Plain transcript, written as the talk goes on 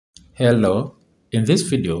Hello, in this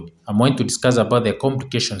video, I'm going to discuss about the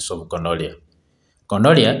complications of gonorrhea.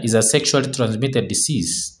 Gonorrhea is a sexually transmitted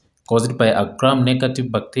disease caused by a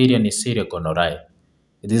gram-negative bacteria Neisseria gonorrhoeae.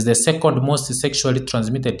 It is the second most sexually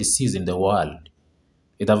transmitted disease in the world.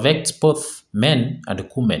 It affects both men and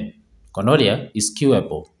women. Gonorrhea is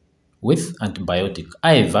curable with antibiotics.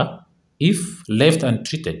 However, if left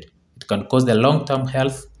untreated, it can cause the long-term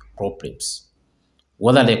health problems.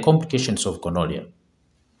 What are the complications of gonorrhea?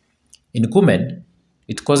 In women,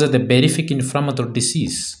 it causes the peripheric inflammatory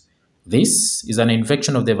disease. This is an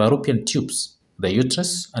infection of the fallopian tubes, the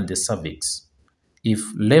uterus, and the cervix. If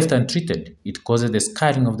left untreated, it causes the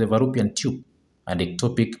scarring of the fallopian tube and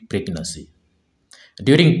ectopic pregnancy.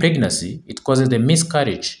 During pregnancy, it causes the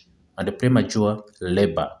miscarriage and premature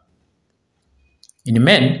labor. In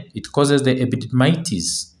men, it causes the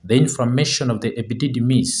epididymitis, the inflammation of the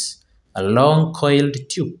epididymis, a long coiled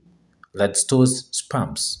tube that stores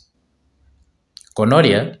sperms.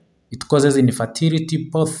 Gonorrhea, it causes infertility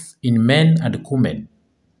both in men and women.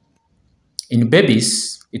 In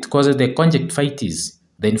babies, it causes the conjunctivitis,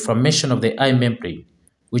 the inflammation of the eye membrane,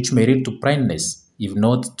 which may lead to blindness if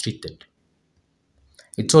not treated.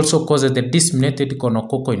 It also causes the disseminated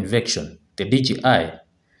gonococcal infection, the DGI.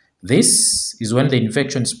 This is when the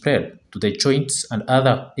infection spread to the joints and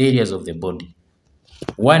other areas of the body.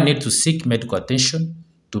 One needs to seek medical attention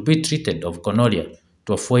to be treated of gonorrhea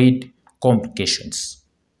to avoid complications.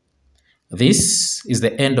 This is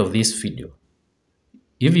the end of this video.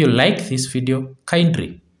 If you like this video,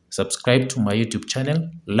 kindly subscribe to my YouTube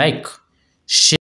channel, like, share.